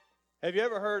Have you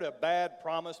ever heard a bad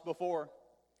promise before?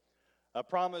 A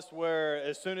promise where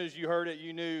as soon as you heard it,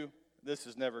 you knew this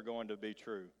is never going to be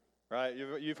true, right?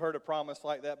 You've heard a promise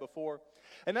like that before?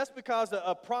 And that's because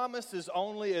a promise is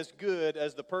only as good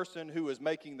as the person who is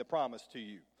making the promise to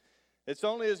you. It's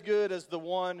only as good as the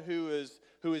one who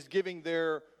is giving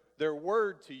their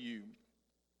word to you.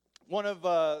 One of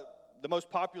the most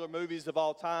popular movies of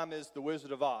all time is The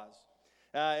Wizard of Oz.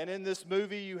 And in this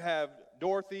movie, you have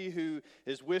Dorothy, who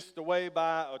is whisked away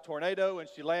by a tornado, and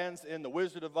she lands in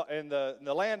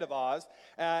the land of Oz,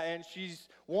 and she's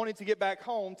wanting to get back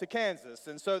home to Kansas.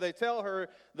 And so they tell her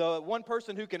the one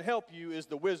person who can help you is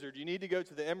the wizard. You need to go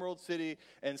to the Emerald City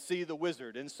and see the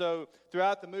wizard. And so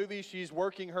throughout the movie, she's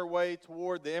working her way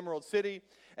toward the Emerald City,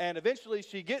 and eventually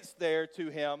she gets there to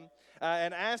him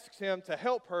and asks him to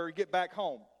help her get back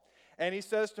home. And he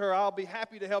says to her, I'll be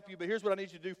happy to help you, but here's what I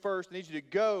need you to do first. I need you to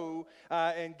go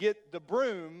and get the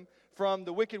broom from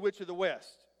the Wicked Witch of the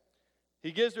West.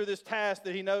 He gives her this task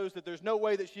that he knows that there's no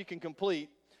way that she can complete.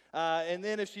 And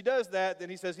then if she does that, then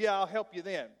he says, yeah, I'll help you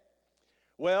then.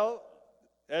 Well,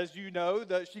 as you know,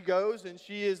 she goes and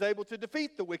she is able to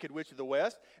defeat the Wicked Witch of the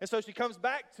West. And so she comes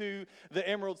back to the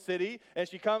Emerald City, and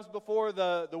she comes before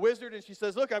the wizard, and she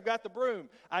says, look, I've got the broom.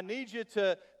 I need you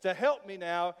to help me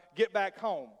now get back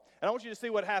home. And I want you to see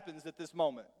what happens at this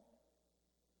moment.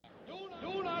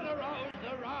 Do not arouse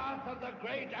the wrath of the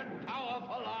great and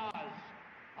powerful Oz.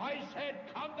 I said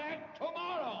come back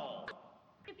tomorrow.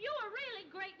 If you are really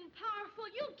great and powerful,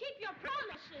 you'll keep your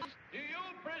promises. Do you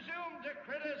presume to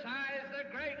criticize the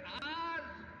great Oz?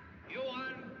 You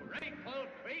ungrateful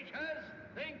creatures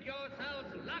think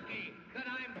yourselves lucky that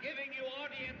I'm giving you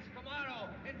audience tomorrow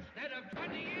instead of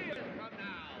 20 years from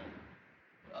now.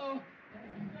 Oh.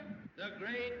 The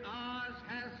great Oz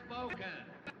has spoken.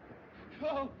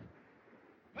 Oh.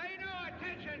 Pay no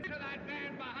attention to that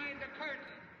man behind the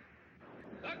curtain.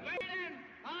 The great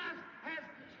Oz has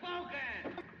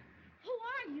spoken. Who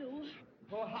are you?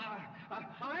 Oh,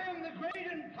 I am the great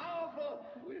and powerful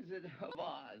Wizard of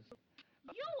Oz.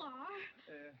 You are?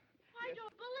 I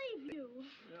don't believe you.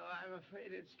 No, I'm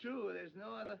afraid it's true. There's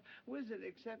no other wizard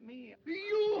except me.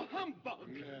 You humbug!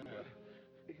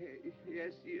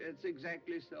 Yes, it's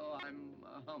exactly so. I'm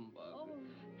a humbug. Oh,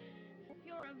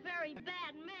 you're a very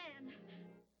bad man.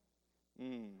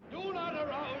 Do not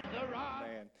arouse the wrath.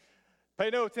 Man. Pay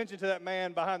no attention to that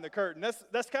man behind the curtain.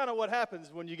 That's kind of what happens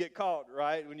when you get caught,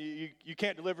 right? When you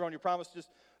can't deliver on your promise. Just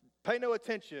pay no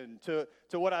attention to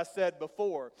what I said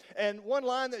before. And one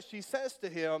line that she says to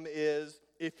him is,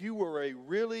 if you were a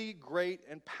really great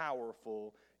and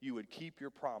powerful, you would keep your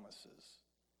promises.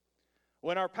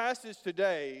 Well, in our passage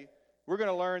today, we're going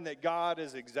to learn that God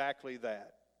is exactly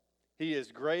that. He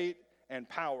is great and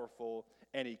powerful,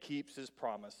 and He keeps His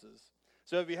promises.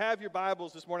 So if you have your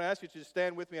Bibles this morning, I ask you to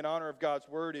stand with me in honor of God's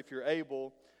Word if you're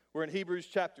able. We're in Hebrews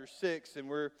chapter 6, and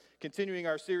we're continuing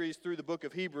our series through the book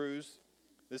of Hebrews.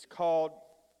 It's called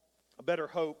A Better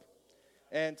Hope.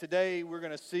 And today we're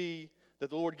going to see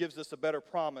that the Lord gives us a better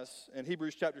promise. In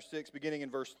Hebrews chapter 6, beginning in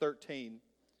verse 13,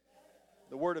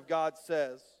 the Word of God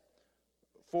says,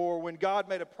 for when God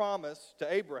made a promise to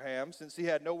Abraham, since he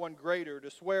had no one greater to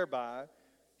swear by,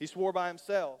 he swore by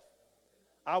himself,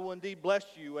 I will indeed bless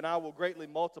you, and I will greatly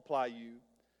multiply you.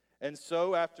 And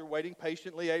so, after waiting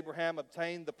patiently, Abraham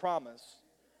obtained the promise.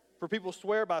 For people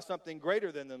swear by something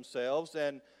greater than themselves,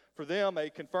 and for them a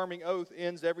confirming oath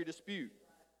ends every dispute.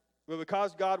 But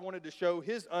because God wanted to show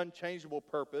His unchangeable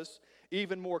purpose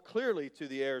even more clearly to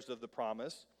the heirs of the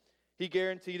promise, He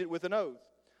guaranteed it with an oath,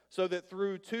 so that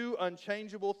through two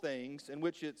unchangeable things in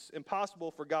which it's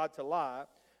impossible for God to lie,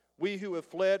 we who have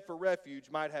fled for refuge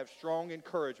might have strong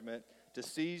encouragement to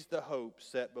seize the hope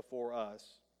set before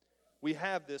us. We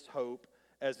have this hope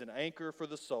as an anchor for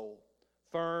the soul,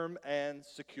 firm and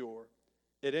secure.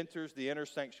 It enters the inner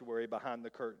sanctuary behind the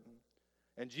curtain.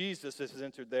 And Jesus has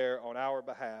entered there on our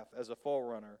behalf as a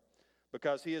forerunner,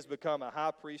 because He has become a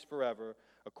high priest forever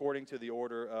according to the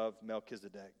order of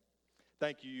Melchizedek.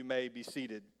 Thank you. You may be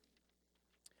seated.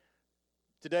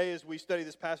 Today, as we study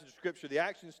this passage of Scripture, the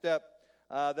action step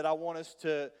that I want us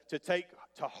to take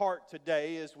to heart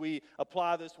today as we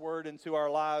apply this word into our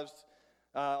lives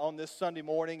on this Sunday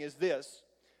morning is this.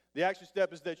 The action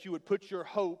step is that you would put your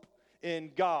hope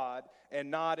in God and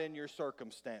not in your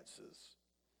circumstances.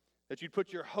 That you'd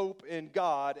put your hope in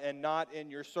God and not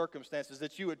in your circumstances.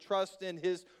 That you would trust in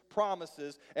His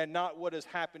promises and not what is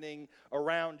happening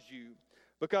around you.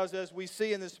 Because as we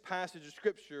see in this passage of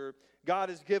Scripture, God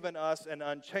has given us an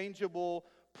unchangeable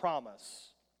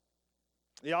promise.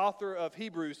 The author of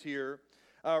Hebrews here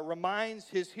reminds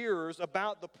his hearers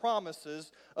about the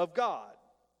promises of God.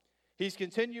 He's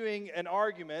continuing an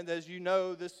argument. As you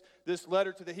know, this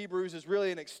letter to the Hebrews is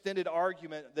really an extended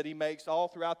argument that he makes all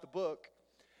throughout the book.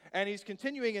 And he's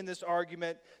continuing in this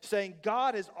argument saying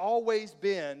God has always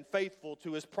been faithful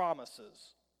to his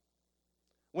promises.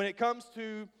 When it comes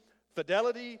to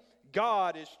fidelity,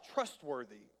 God is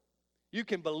trustworthy. You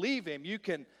can believe him. You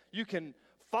can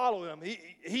follow him.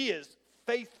 He is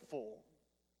faithful.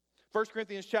 1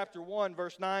 Corinthians chapter 1,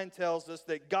 verse 9 tells us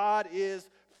that God is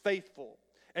faithful.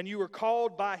 And you were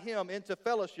called by him into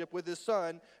fellowship with his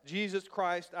Son, Jesus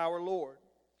Christ our Lord.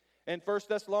 In 1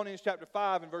 Thessalonians chapter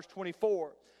 5 and verse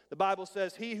 24, the Bible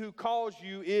says, he who calls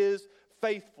you is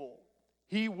faithful.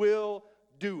 He will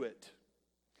do it.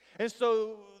 And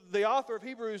so the author of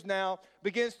Hebrews now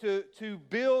begins to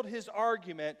build his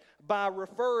argument by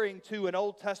referring to an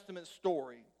Old Testament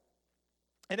story.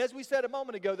 And as we said a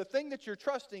moment ago, the thing that you're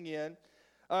trusting in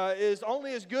is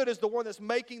only as good as the one that's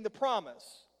making the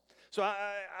promise. So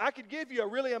I could give you a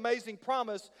really amazing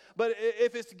promise, but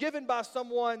if it's given by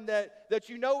someone that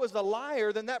you know is a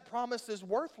liar, then that promise is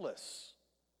worthless.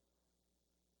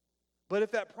 But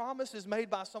if that promise is made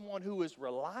by someone who is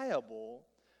reliable,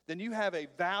 then you have a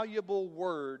valuable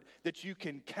word that you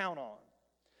can count on.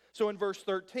 So in verse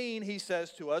 13, he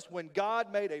says to us, when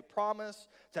God made a promise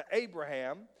to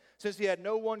Abraham, since he had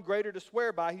no one greater to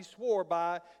swear by, he swore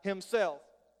by himself.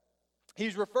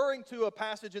 He's referring to a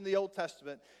passage in the Old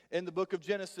Testament in the book of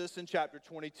Genesis in chapter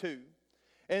 22.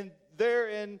 And there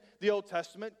in the Old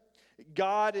Testament,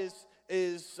 God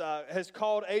has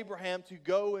called Abraham to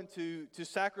go and to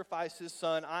sacrifice his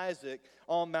son Isaac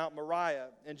on Mount Moriah.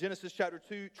 In Genesis chapter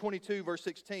 22, verse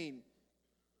 16,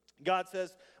 God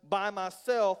says, by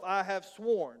myself I have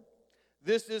sworn.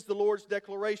 This is the Lord's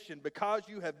declaration, because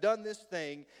you have done this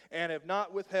thing and have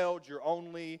not withheld your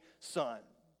only son.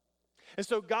 And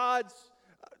so God's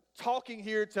talking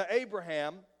here to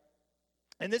Abraham,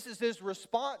 and this is his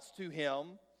response to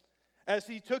him as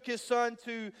he took his son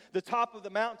to the top of the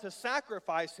mountain to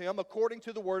sacrifice him according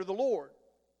to the word of the Lord.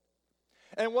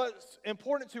 And what's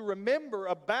important to remember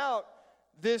about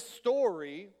this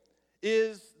story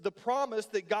is the promise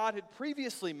that God had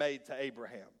previously made to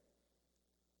Abraham.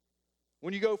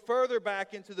 When you go further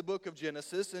back into the book of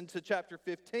Genesis, into chapter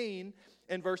 15,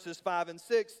 in verses 5 and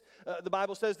 6, the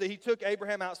Bible says that he took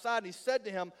Abraham outside and he said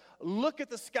to him, look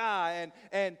at the sky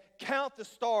and count the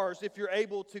stars if you're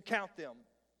able to count them.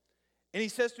 And he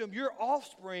says to him, your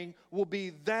offspring will be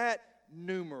that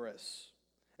numerous.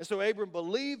 And so Abram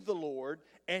believed the Lord,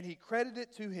 and he credited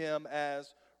it to him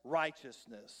as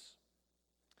righteousness.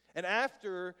 And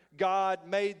after God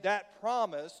made that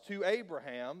promise to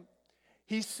Abraham,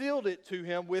 he sealed it to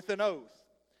him with an oath.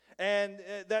 And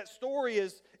that story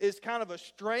is kind of a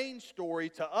strange story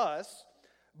to us,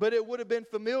 but it would have been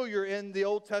familiar in the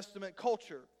Old Testament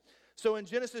culture. So in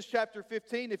Genesis chapter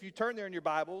 15, if you turn there in your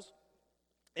Bibles,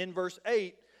 in verse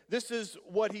 8, this is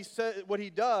what he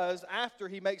does after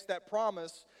he makes that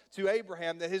promise to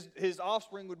Abraham that his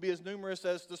offspring would be as numerous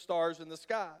as the stars in the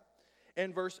sky.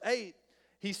 In verse 8,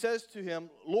 he says to him,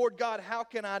 Lord God, how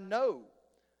can I know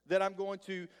that I'm going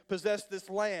to possess this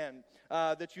land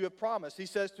that you have promised? He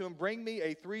says to him, bring me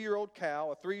a 3-year-old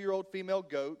cow, a 3-year-old female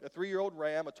goat, a 3-year-old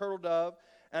ram, a turtle dove,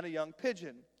 and a young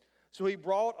pigeon. So he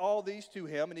brought all these to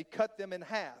him, and he cut them in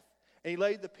half. And he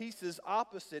laid the pieces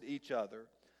opposite each other,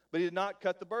 but he did not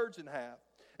cut the birds in half.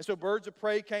 And so birds of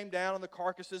prey came down on the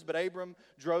carcasses, but Abram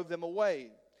drove them away.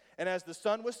 And as the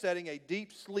sun was setting, a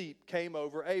deep sleep came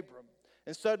over Abram.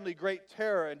 And suddenly great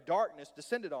terror and darkness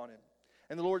descended on him.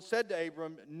 And the Lord said to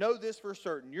Abram, know this for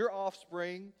certain, your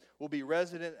offspring will be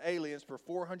resident aliens for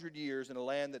 400 years in a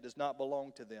land that does not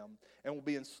belong to them, and will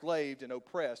be enslaved and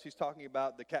oppressed. He's talking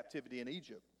about the captivity in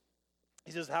Egypt.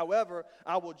 He says, however,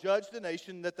 I will judge the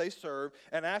nation that they serve,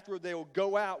 and afterward they will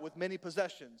go out with many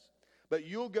possessions. But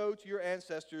you'll go to your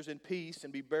ancestors in peace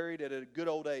and be buried at a good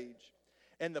old age.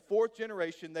 In the 4th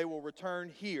generation they will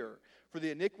return here, for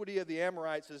the iniquity of the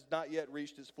Amorites has not yet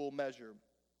reached its full measure.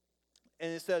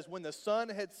 And it says, when the sun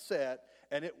had set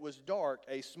and it was dark,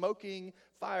 a smoking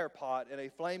firepot and a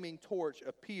flaming torch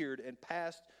appeared and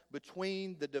passed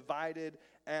between the divided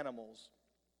animals.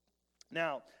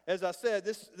 Now, as I said,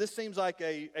 this seems like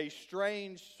a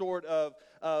strange sort of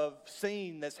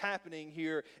scene that's happening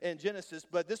here in Genesis,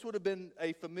 but this would have been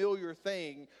a familiar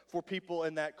thing for people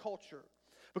in that culture.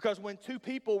 Because when two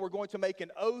people were going to make an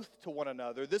oath to one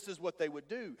another, this is what they would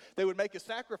do. They would make a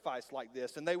sacrifice like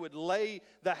this, and they would lay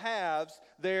the halves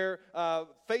there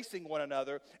facing one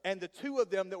another, and the two of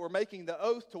them that were making the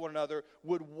oath to one another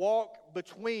would walk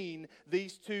between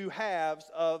these two halves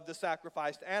of the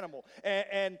sacrificed animal.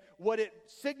 And what it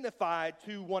signified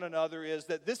to one another is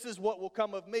that this is what will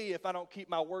come of me if I don't keep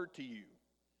my word to you.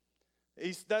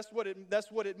 That's what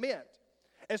it meant.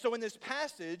 And so in this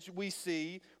passage, we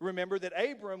see, remember, that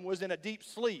Abram was in a deep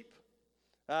sleep.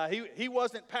 He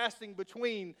wasn't passing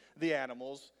between the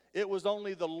animals. It was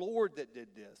only the Lord that did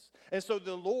this. And so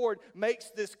the Lord makes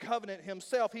this covenant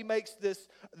himself. He makes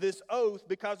this oath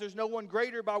because there's no one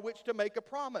greater by which to make a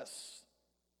promise.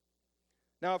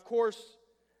 Now, of course,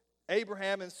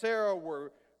 Abraham and Sarah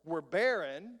were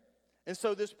barren, and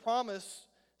so this promise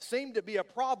seemed to be a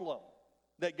problem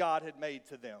that God had made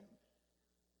to them.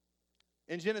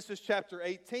 In Genesis chapter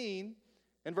 18,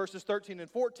 in verses 13 and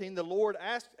 14, the Lord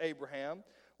asked Abraham,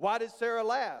 "Why did Sarah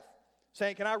laugh?"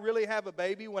 Saying, "Can I really have a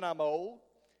baby when I'm old?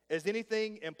 Is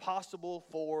anything impossible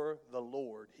for the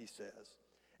Lord?" he says.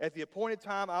 "At the appointed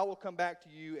time, I will come back to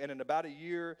you, and in about a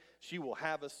year, she will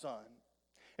have a son."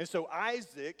 And so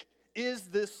Isaac is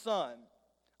this son.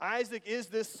 Isaac is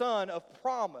this son of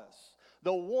promise.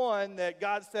 The one that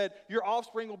God said, your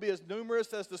offspring will be as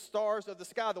numerous as the stars of the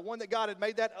sky. The one that God had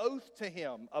made that oath to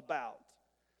him about.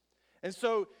 And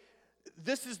so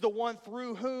this is the one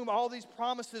through whom all these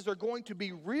promises are going to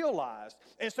be realized.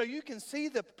 And so you can see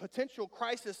the potential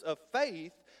crisis of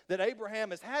faith that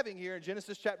Abraham is having here in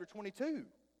Genesis chapter 22.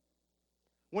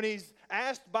 When he's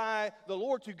asked by the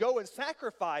Lord to go and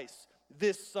sacrifice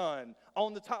this son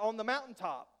on the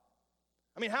mountaintop.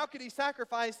 I mean, how could he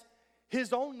sacrifice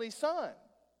his only son?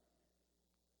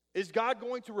 Is God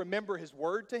going to remember his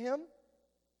word to him?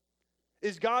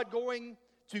 Is God going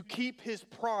to keep his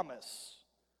promise?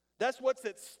 That's what's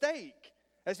at stake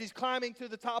as he's climbing to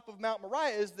the top of Mount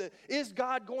Moriah, is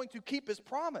God going to keep his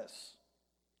promise?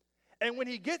 And when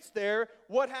he gets there,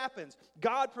 what happens?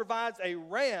 God provides a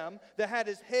ram that had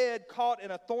his head caught in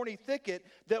a thorny thicket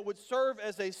that would serve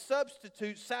as a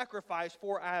substitute sacrifice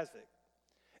for Isaac.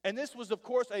 And this was, of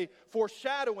course, a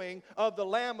foreshadowing of the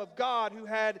Lamb of God who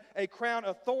had a crown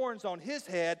of thorns on his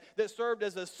head that served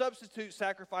as a substitute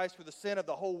sacrifice for the sin of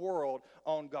the whole world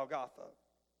on Golgotha.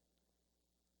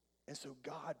 And so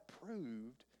God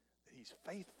proved that he's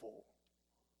faithful.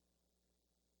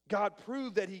 God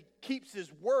proved that he keeps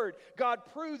his word. God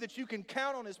proved that you can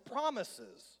count on his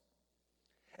promises.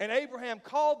 And Abraham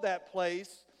called that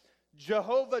place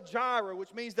Jehovah Jireh,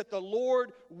 which means that the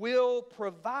Lord will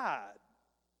provide.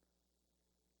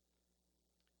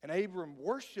 And Abram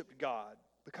worshiped God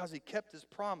because he kept his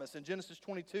promise. In Genesis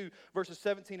 22, verses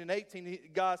 17 and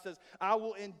 18, God says, "I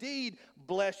will indeed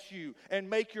bless you and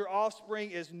make your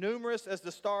offspring as numerous as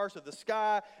the stars of the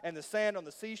sky and the sand on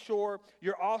the seashore.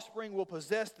 Your offspring will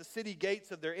possess the city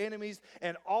gates of their enemies,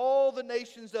 and all the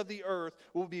nations of the earth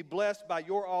will be blessed by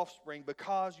your offspring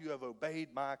because you have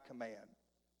obeyed my command."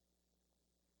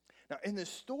 Now, in this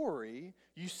story,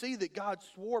 you see that God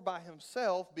swore by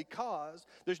himself because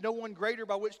there's no one greater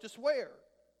by which to swear.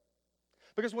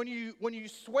 Because when you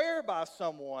swear by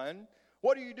someone,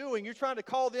 what are you doing? You're trying to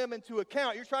call them into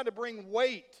account. You're trying to bring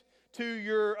weight to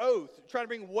your oath. You're trying to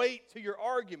bring weight to your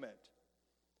argument.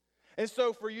 And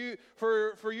so for you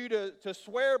to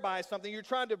swear by something, you're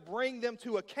trying to bring them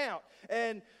to account.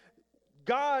 And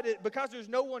God, because there's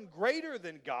no one greater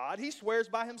than God, he swears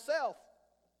by himself.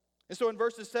 And so in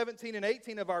verses 17 and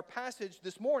 18 of our passage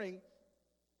this morning,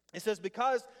 it says,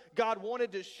 because God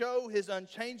wanted to show his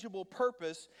unchangeable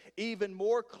purpose even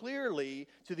more clearly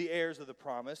to the heirs of the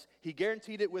promise, he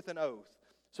guaranteed it with an oath,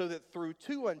 so that through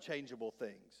two unchangeable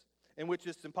things, in which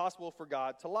it's impossible for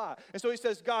God to lie. And so he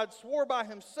says, God swore by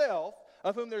himself,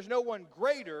 of whom there's no one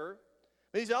greater.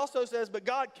 But he also says, but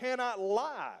God cannot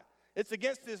lie. It's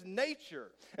against his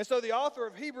nature. And so the author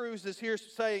of Hebrews is here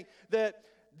saying that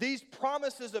these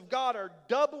promises of God are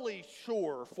doubly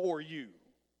sure for you.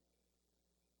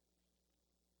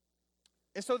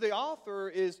 And so the author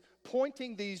is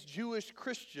pointing these Jewish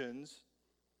Christians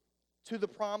to the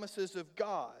promises of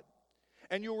God.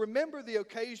 And you'll remember the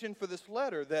occasion for this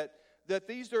letter, that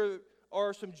these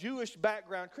are some Jewish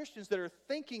background Christians that are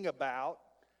thinking about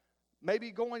maybe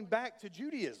going back to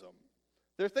Judaism.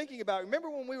 They're thinking about, remember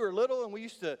when we were little and we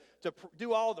used to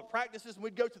do all the practices, and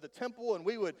we'd go to the temple and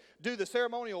we would do the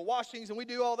ceremonial washings and we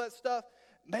do all that stuff?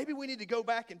 Maybe we need to go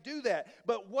back and do that.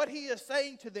 But what he is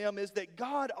saying to them is that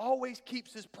God always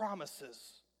keeps his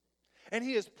promises. And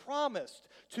he has promised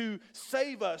to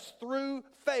save us through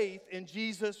faith in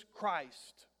Jesus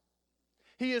Christ.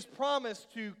 He has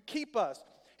promised to keep us.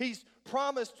 He's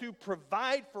promised to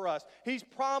provide for us. He's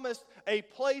promised a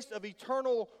place of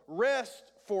eternal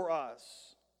rest for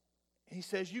us. He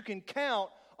says you can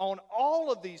count on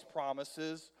all of these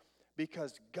promises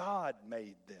because God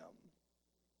made them.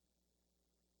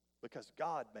 Because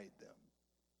God made them.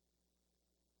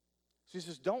 So he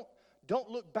says, don't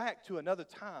look back to another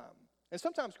time. And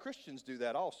sometimes Christians do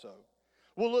that also.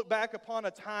 We'll look back upon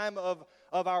a time of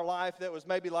our life that was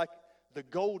maybe like the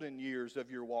golden years of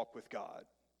your walk with God.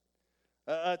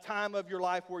 A time of your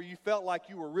life where you felt like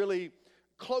you were really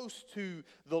close to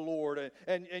the Lord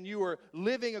and you were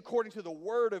living according to the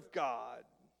Word of God.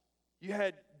 You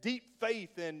had deep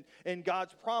faith in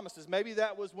God's promises. Maybe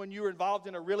that was when you were involved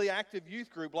in a really active youth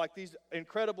group like these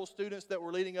incredible students that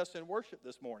were leading us in worship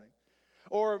this morning.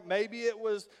 Or maybe it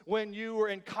was when you were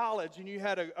in college and you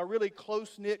had a really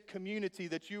close-knit community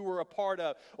that you were a part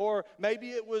of. Or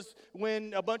maybe it was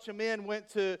when a bunch of men went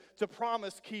to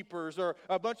Promise Keepers, or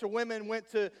a bunch of women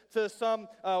went to some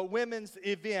women's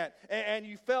event. And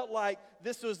you felt like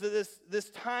this was this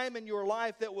time in your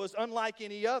life that was unlike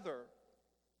any other.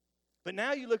 But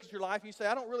now you look at your life and you say,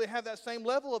 I don't really have that same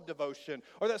level of devotion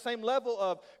or that same level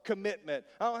of commitment.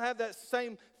 I don't have that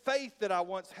same faith that I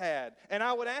once had. And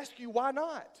I would ask you, why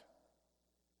not?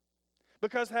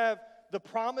 Because have the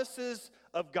promises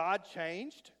of God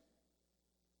changed?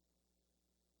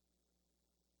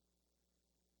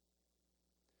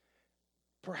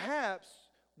 Perhaps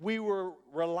we were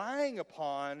relying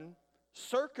upon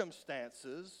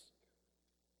circumstances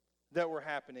that were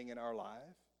happening in our life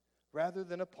rather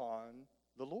than upon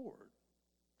the Lord.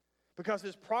 Because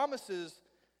His promises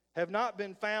have not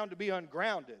been found to be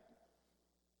ungrounded.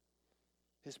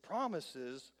 His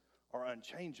promises are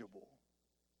unchangeable.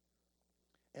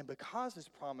 And because His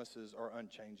promises are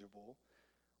unchangeable,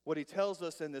 what He tells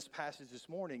us in this passage this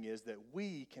morning is that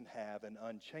we can have an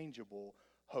unchangeable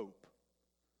hope.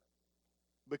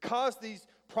 Because these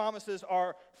promises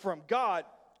are from God,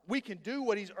 we can do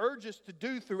what He's urged us to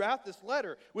do throughout this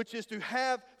letter, which is to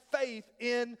have faith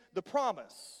in the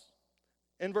promise.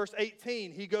 In verse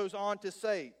 18, he goes on to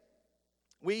say,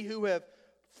 we who have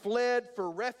fled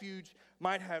for refuge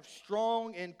might have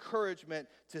strong encouragement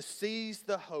to seize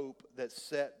the hope that's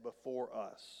set before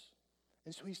us.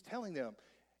 And so he's telling them,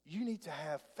 you need to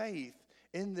have faith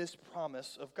in this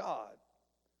promise of God.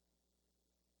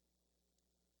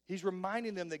 He's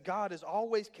reminding them that God has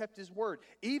always kept His word,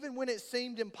 even when it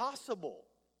seemed impossible.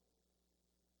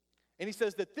 And he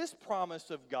says that this promise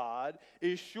of God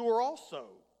is sure also.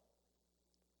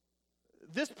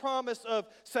 This promise of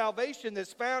salvation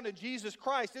that's found in Jesus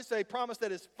Christ, it's a promise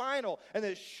that is final and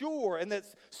that's sure and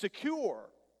that's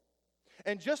secure.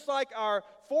 And just like our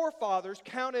forefathers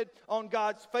counted on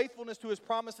God's faithfulness to His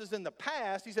promises in the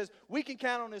past, he says we can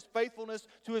count on His faithfulness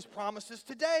to His promises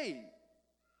today.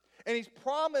 And He's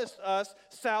promised us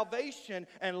salvation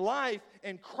and life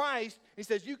in Christ. He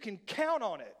says you can count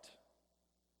on it.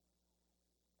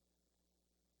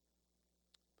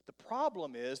 But the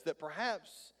problem is that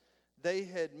perhaps they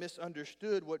had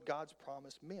misunderstood what God's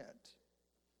promise meant.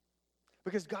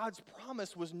 Because God's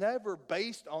promise was never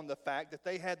based on the fact that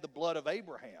they had the blood of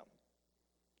Abraham.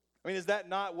 I mean, is that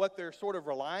not what they're sort of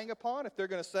relying upon? If they're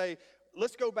going to say,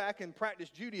 let's go back and practice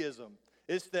Judaism,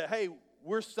 it's that, hey,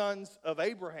 we're sons of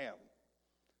Abraham.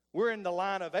 We're in the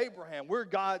line of Abraham. We're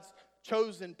God's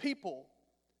chosen people.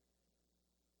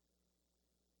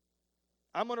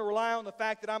 I'm going to rely on the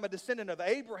fact that I'm a descendant of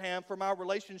Abraham for my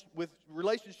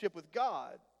relationship with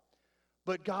God.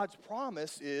 But God's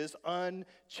promise is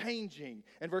unchanging.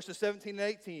 In verses 17 and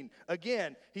 18,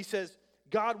 again, he says,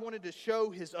 God wanted to show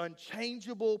His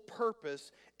unchangeable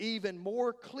purpose even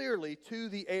more clearly to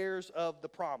the heirs of the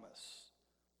promise.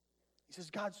 He says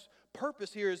God's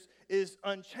purpose here is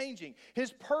unchanging.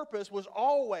 His purpose was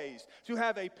always to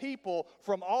have a people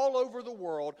from all over the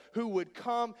world who would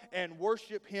come and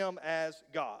worship Him as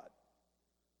God.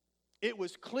 It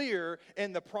was clear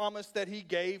in the promise that He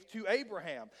gave to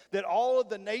Abraham that all of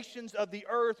the nations of the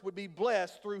earth would be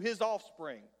blessed through his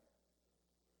offspring.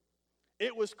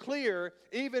 It was clear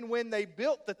even when they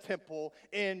built the temple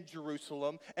in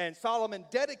Jerusalem and Solomon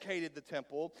dedicated the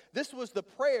temple, this was the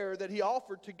prayer that he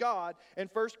offered to God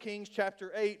in 1 Kings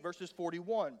chapter 8, verses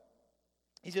 41.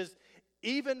 He says,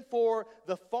 even for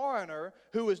the foreigner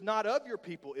who is not of your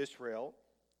people Israel,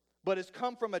 but has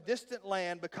come from a distant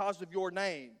land because of your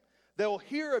name, they will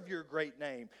hear of your great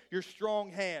name, your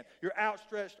strong hand, your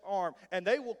outstretched arm, and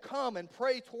they will come and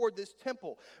pray toward this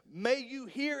temple. May you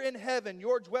hear in heaven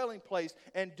your dwelling place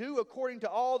and do according to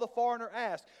all the foreigner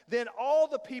asks. Then all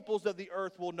the peoples of the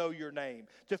earth will know your name,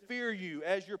 to fear you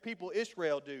as your people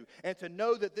Israel do, and to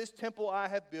know that this temple I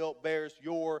have built bears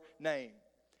your name.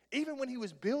 Even when he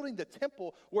was building the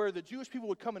temple where the Jewish people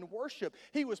would come and worship,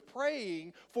 he was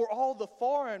praying for all the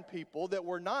foreign people that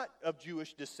were not of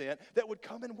Jewish descent that would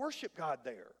come and worship God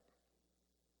there.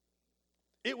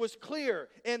 It was clear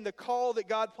in the call that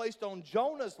God placed on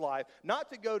Jonah's life,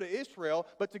 not to go to Israel,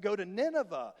 but to go to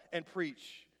Nineveh and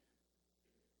preach.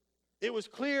 It was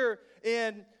clear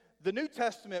in the New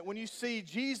Testament, when you see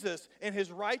Jesus in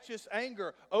his righteous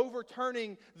anger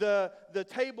overturning the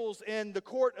tables in the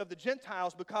court of the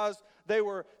Gentiles because they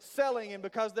were selling and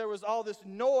because there was all this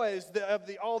noise of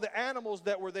all the animals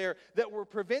that were there that were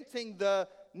preventing the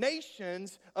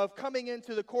nations of coming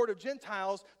into the court of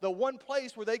Gentiles, the one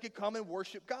place where they could come and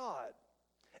worship God.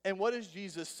 And what does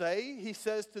Jesus say? He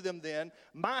says to them then,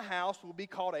 my house will be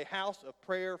called a house of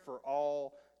prayer for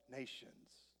all nations.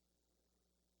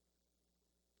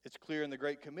 It's clear in the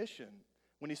Great Commission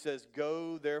when he says,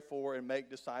 go therefore and make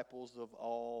disciples of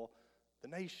all the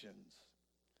nations.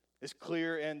 It's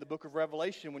clear in the book of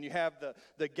Revelation when you have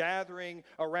the gathering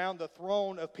around the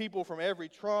throne of people from every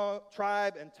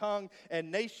tribe and tongue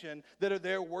and nation that are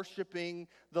there worshiping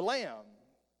the Lamb.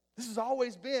 This has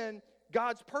always been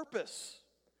God's purpose,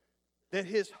 that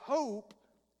his hope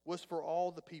was for all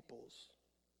the peoples.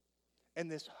 And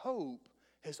this hope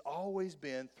has always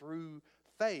been through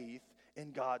faith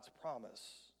in God's promise.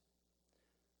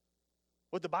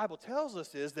 What the Bible tells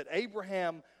us is that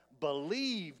Abraham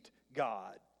believed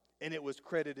God, and it was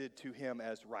credited to him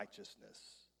as righteousness.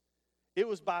 It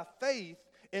was by faith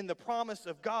in the promise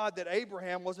of God that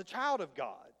Abraham was a child of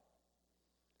God.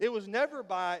 It was never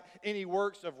by any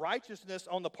works of righteousness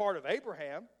on the part of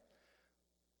Abraham.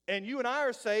 And you and I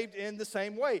are saved in the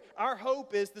same way. Our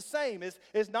hope is the same.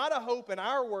 It's not a hope in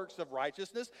our works of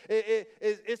righteousness.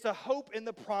 It's a hope in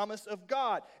the promise of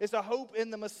God. It's a hope in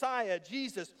the Messiah,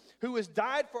 Jesus, who has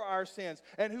died for our sins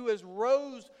and who has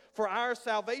rose for our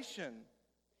salvation.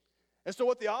 And so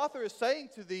what the author is saying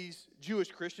to these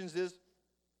Jewish Christians is,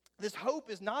 this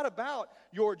hope is not about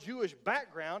your Jewish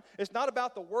background. It's not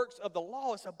about the works of the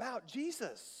law. It's about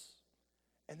Jesus.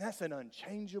 And that's an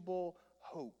unchangeable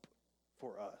hope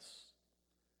for us.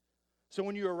 So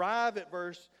when you arrive at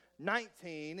verse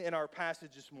 19 in our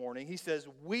passage this morning, he says,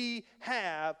 we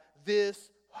have this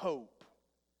hope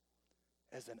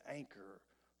as an anchor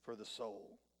for the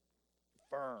soul,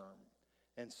 firm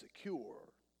and secure.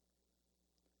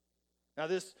 Now,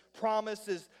 this promise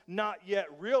is not yet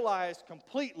realized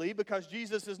completely because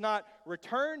Jesus has not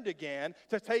returned again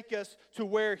to take us to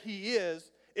where he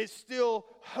is. It's still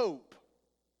hope.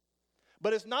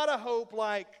 But it's not a hope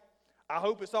like, I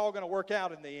hope it's all going to work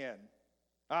out in the end.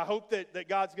 I hope that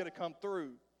God's going to come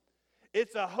through.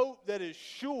 It's a hope that is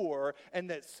sure and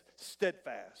that's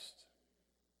steadfast.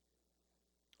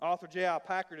 Author J.I.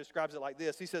 Packer describes it like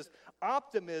this. He says,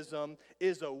 optimism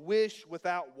is a wish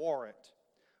without warrant,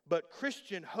 but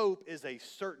Christian hope is a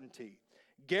certainty,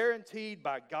 guaranteed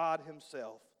by God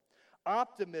himself.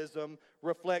 Optimism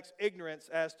reflects ignorance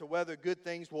as to whether good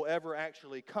things will ever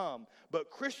actually come. But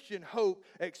Christian hope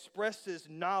expresses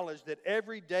knowledge that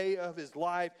every day of his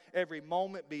life, every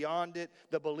moment beyond it,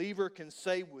 the believer can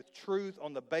say with truth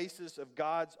on the basis of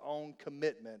God's own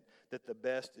commitment that the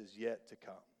best is yet to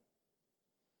come.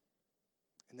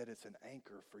 And that it's an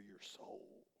anchor for your soul.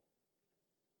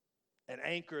 An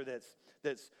anchor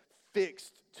that's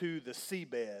fixed to the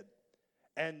seabed.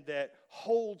 And that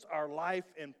holds our life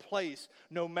in place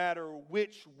no matter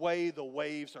which way the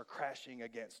waves are crashing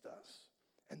against us.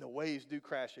 And the waves do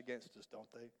crash against us, don't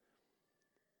they?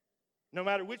 No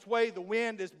matter which way the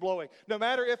wind is blowing, no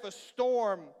matter if a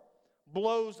storm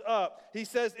blows up, he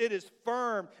says it is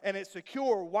firm and it's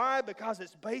secure. Why? Because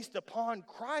it's based upon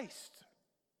Christ.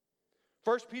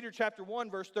 1 Peter chapter 1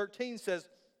 verse 13 says,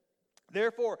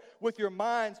 therefore, with your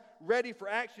minds ready for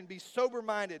action, be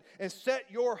sober-minded and set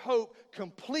your hope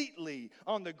completely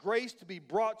on the grace to be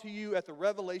brought to you at the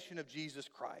revelation of Jesus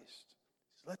Christ.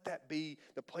 Let that be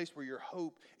the place where your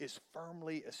hope is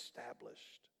firmly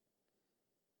established.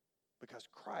 Because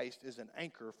Christ is an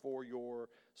anchor for your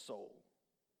soul.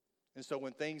 And so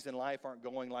when things in life aren't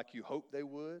going like you hope they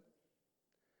would,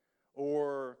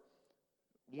 or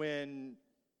when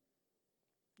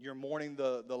you're mourning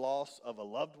the loss of a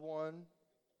loved one,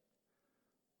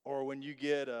 or when you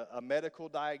get a medical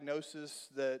diagnosis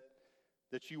that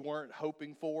you weren't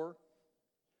hoping for,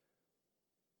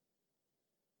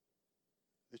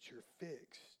 that you're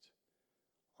fixed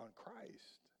on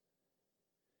Christ.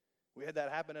 We had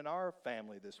that happen in our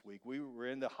family this week. We were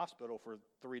in the hospital for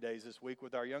 3 days this week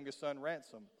with our youngest son,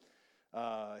 Ransom.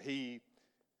 He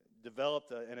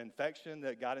developed an infection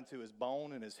that got into his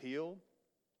bone and is healed.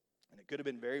 And it could have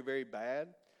been very, very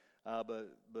bad.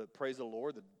 But praise the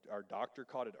Lord, our doctor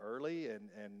caught it early and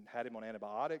had him on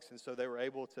antibiotics. And so they were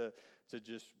able to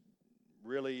just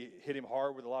really hit him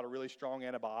hard with a lot of really strong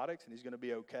antibiotics, and he's going to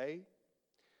be okay.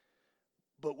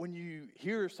 But when you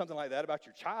hear something like that about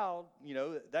your child, you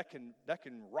know, that can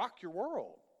rock your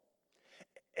world.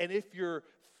 And if your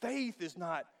faith is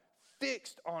not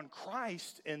fixed on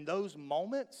Christ in those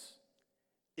moments,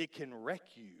 it can wreck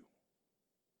you.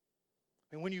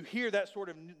 And when you hear that sort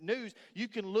of news, you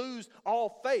can lose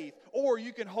all faith, or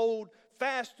you can hold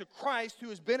fast to Christ, who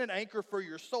has been an anchor for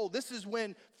your soul. This is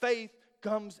when faith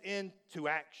comes into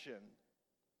action.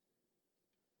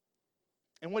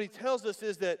 And what he tells us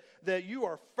is that you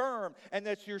are firm and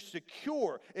that you're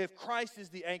secure if Christ is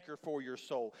the anchor for your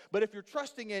soul. But if you're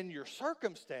trusting in your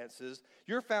circumstances,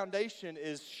 your foundation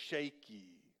is shaky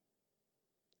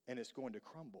and it's going to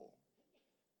crumble.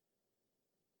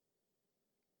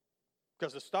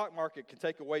 Because the stock market can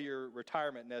take away your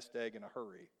retirement nest egg in a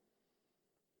hurry.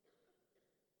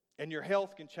 And your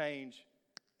health can change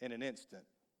in an instant.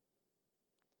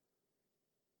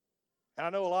 And I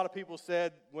know a lot of people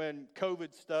said when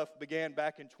COVID stuff began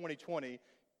back in 2020,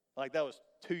 like that was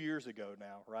 2 years ago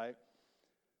now, right?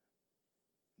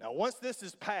 Now, once this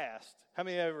is past, how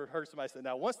many ever heard somebody say,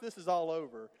 now, once this is all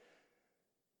over,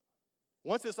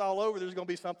 there's going to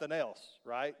be something else,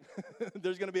 right?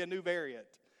 There's going to be a new variant,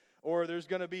 or there's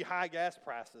going to be high gas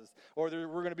prices, or we're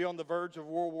going to be on the verge of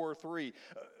World War III.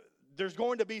 There's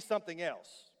going to be something else.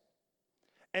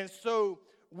 And so,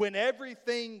 when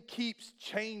everything keeps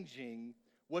changing,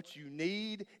 what you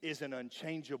need is an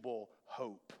unchangeable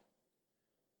hope.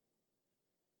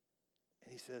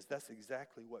 And he says that's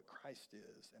exactly what Christ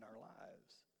is in our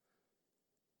lives.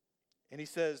 And he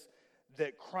says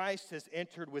that Christ has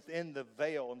entered within the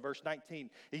veil. In verse 19,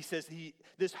 he says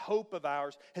this hope of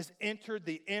ours has entered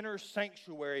the inner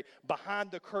sanctuary behind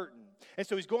the curtain. And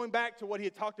so he's going back to what he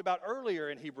had talked about earlier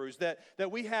in Hebrews, that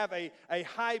we have a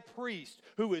high priest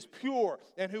who is pure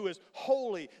and who is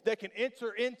holy, that can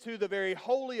enter into the very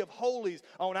holy of holies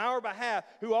on our behalf,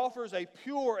 who offers a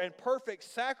pure and perfect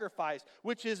sacrifice,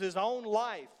 which is his own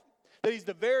life, that he's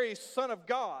the very Son of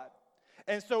God.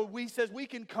 And so he says we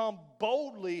can come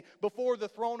boldly before the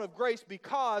throne of grace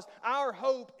because our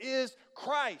hope is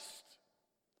Christ.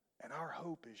 And our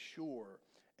hope is sure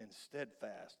and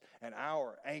steadfast. And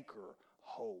our anchor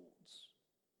holds.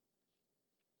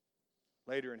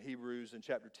 Later in Hebrews in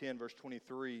chapter 10, verse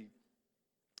 23,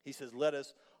 he says, let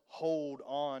us hold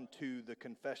on to the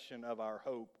confession of our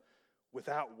hope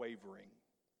without wavering,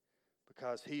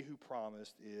 because he who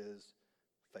promised is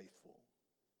faithful.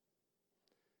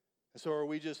 And so are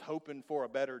we just hoping for a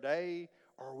better day,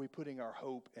 or are we putting our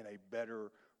hope in a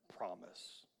better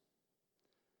promise?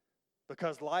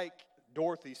 Because like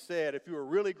Dorothy said, if you were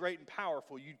really great and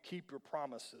powerful, you'd keep your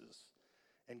promises.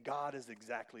 And God is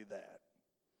exactly that.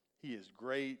 He is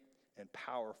great and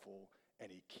powerful, and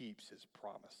he keeps his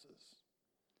promises.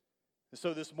 And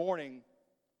so this morning,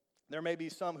 there may be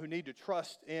some who need to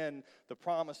trust in the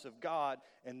promise of God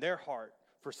in their heart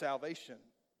for salvation.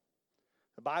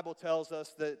 The Bible tells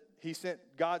us that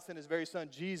God sent his very son,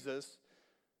 Jesus,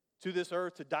 to this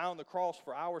earth to die on the cross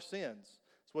for our sins.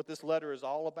 That's what this letter is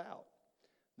all about.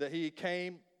 That he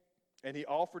came and he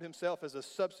offered himself as a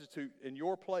substitute in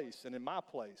your place and in my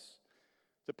place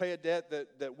to pay a debt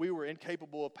that we were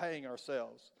incapable of paying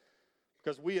ourselves.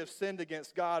 Because we have sinned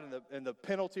against God, and the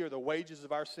penalty or the wages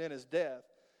of our sin is death.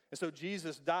 And so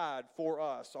Jesus died for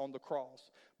us on the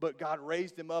cross. But God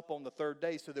raised him up on the third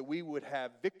day so that we would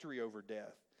have victory over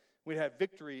death. We'd have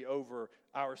victory over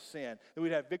our sin. That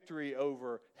we'd have victory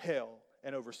over hell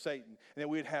and over Satan. And that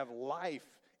we'd have life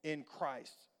in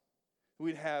Christ.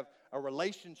 We'd have a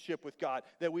relationship with God.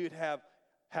 That we would have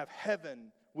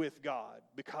heaven with God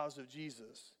because of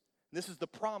Jesus. And this is the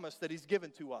promise that he's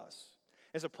given to us.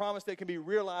 It's a promise that can be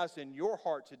realized in your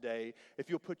heart today if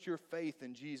you'll put your faith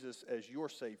in Jesus as your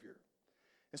Savior.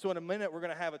 And so in a minute, we're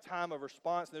going to have a time of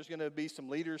response. There's going to be some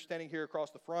leaders standing here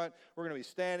across the front. We're going to be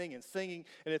standing and singing.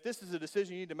 And if this is a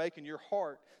decision you need to make in your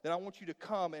heart, then I want you to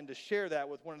come and to share that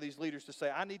with one of these leaders to say,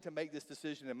 I need to make this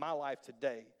decision in my life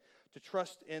today to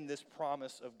trust in this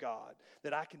promise of God,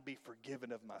 that I can be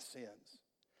forgiven of my sins,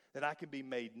 that I can be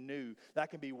made new, that I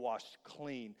can be washed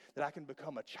clean, that I can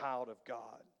become a child of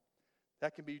God.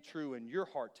 That can be true in your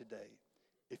heart today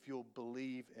if you'll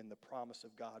believe in the promise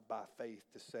of God by faith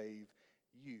to save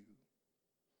you.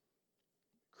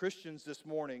 Christians, this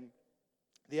morning,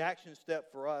 the action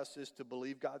step for us is to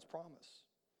believe God's promise.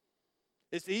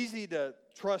 It's easy to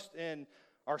trust in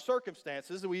our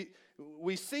circumstances.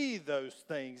 We see those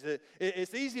things.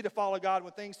 It's easy to follow God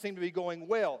when things seem to be going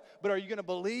well. But are you going to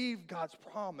believe God's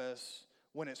promise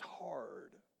when it's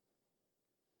hard?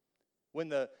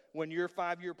 When your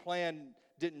 5-year plan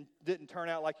didn't turn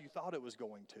out like you thought it was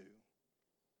going to?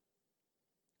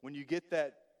 When you get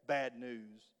that bad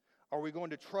news, are we going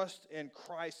to trust in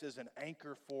Christ as an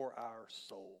anchor for our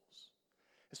souls?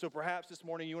 And so perhaps this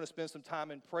morning you want to spend some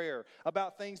time in prayer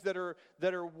about things that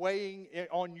are weighing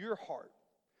on your heart,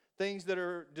 things that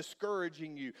are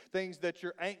discouraging you, things that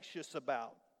you're anxious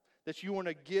about, that you want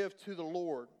to give to the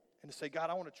Lord and to say, God,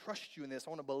 I want to trust you in this. I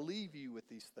want to believe you with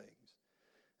these things.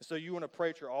 And so you want to pray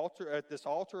at your altar, at this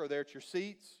altar, or there at your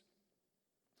seats,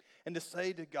 and to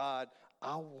say to God,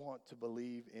 I want to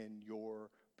believe in your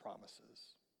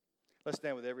promises. Let's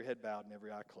stand with every head bowed and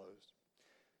every eye closed.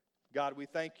 God, we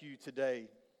thank you today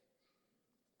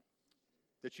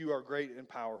that you are great and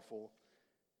powerful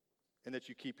and that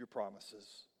you keep your promises.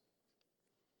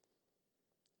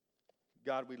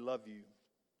 God, we love you.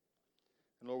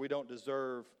 And Lord, we don't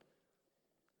deserve,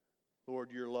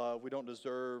 Lord, your love. We don't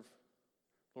deserve,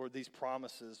 Lord, these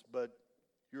promises, but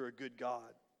you're a good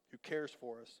God who cares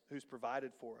for us, who's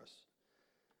provided for us.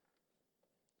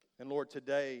 And Lord,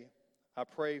 today, I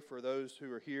pray for those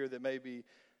who are here that may be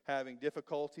having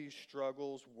difficulties,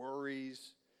 struggles,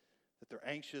 worries, that they're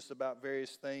anxious about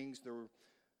various things.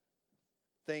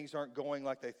 Things aren't going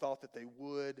like they thought that they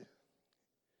would.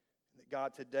 That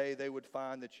God, today they would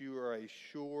find that you are a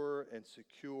sure and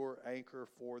secure anchor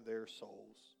for their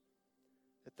souls.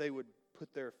 That they would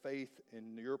put their faith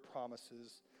in your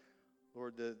promises,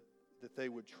 Lord, that they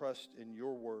would trust in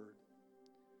your word.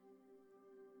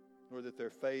 Lord, that their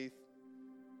faith,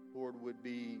 Lord, would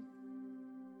be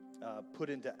put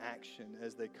into action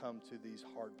as they come to these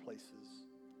hard places.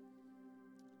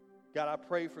 God, I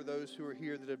pray for those who are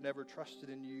here that have never trusted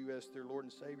in you as their Lord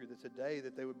and Savior, that today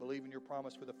that they would believe in your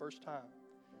promise for the first time,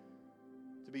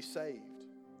 to be saved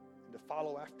and to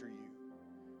follow after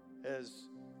you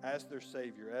as their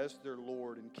Savior, as their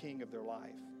Lord and King of their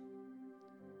life.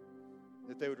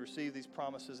 That they would receive these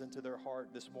promises into their heart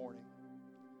this morning.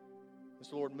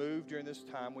 This Lord, move during this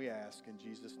time, we ask in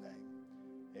Jesus'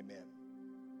 name. Amen.